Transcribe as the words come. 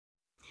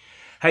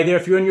Hey there,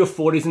 if you're in your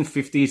 40s and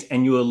 50s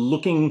and you're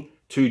looking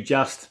to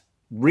just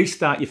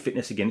restart your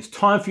fitness again, it's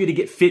time for you to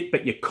get fit,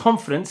 but your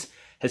confidence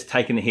has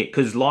taken a hit.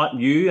 Because like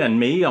you and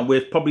me,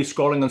 we're probably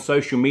scrolling on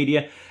social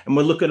media and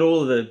we're looking at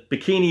all of the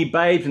bikini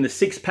babes and the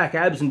six-pack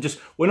abs and just,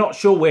 we're not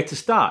sure where to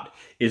start.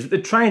 Is it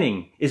the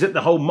training? Is it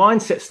the whole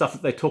mindset stuff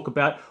that they talk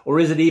about? Or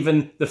is it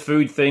even the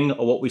food thing,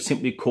 or what we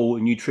simply call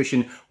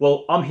nutrition?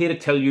 Well, I'm here to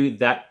tell you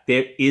that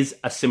there is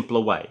a simpler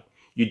way.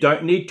 You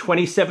don't need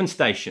 27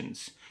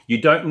 stations. You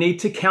don't need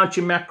to count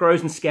your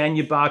macros and scan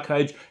your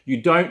barcodes.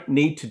 You don't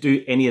need to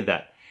do any of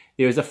that.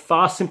 There is a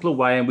far simpler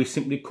way, and we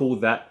simply call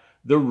that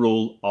the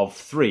rule of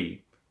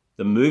three.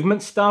 The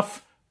movement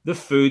stuff, the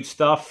food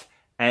stuff,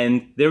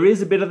 and there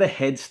is a bit of the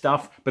head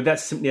stuff, but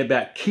that's simply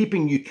about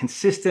keeping you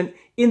consistent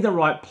in the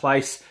right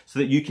place so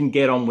that you can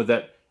get on with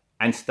it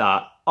and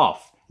start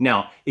off.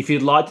 Now, if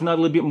you'd like to know a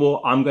little bit more,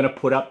 I'm going to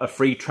put up a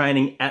free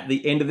training at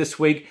the end of this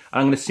week.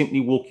 I'm going to simply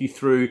walk you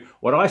through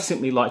what I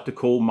simply like to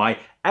call my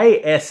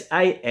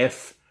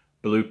ASAF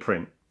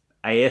blueprint.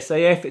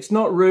 ASAF, it's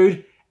not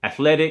rude,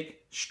 athletic,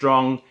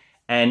 strong,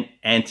 and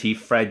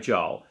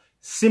anti-fragile.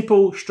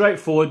 Simple,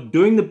 straightforward,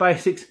 doing the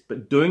basics,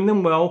 but doing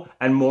them well,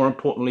 and more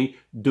importantly,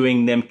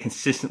 doing them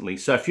consistently.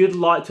 So if you'd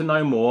like to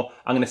know more,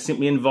 I'm going to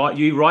simply invite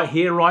you right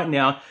here, right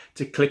now,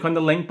 to click on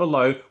the link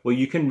below where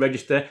you can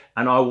register,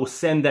 and I will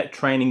send that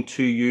training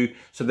to you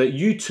so that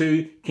you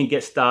too can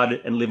get started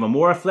and live a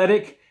more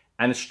athletic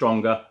and a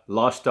stronger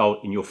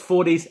lifestyle in your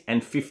 40s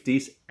and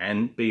 50s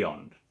and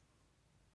beyond.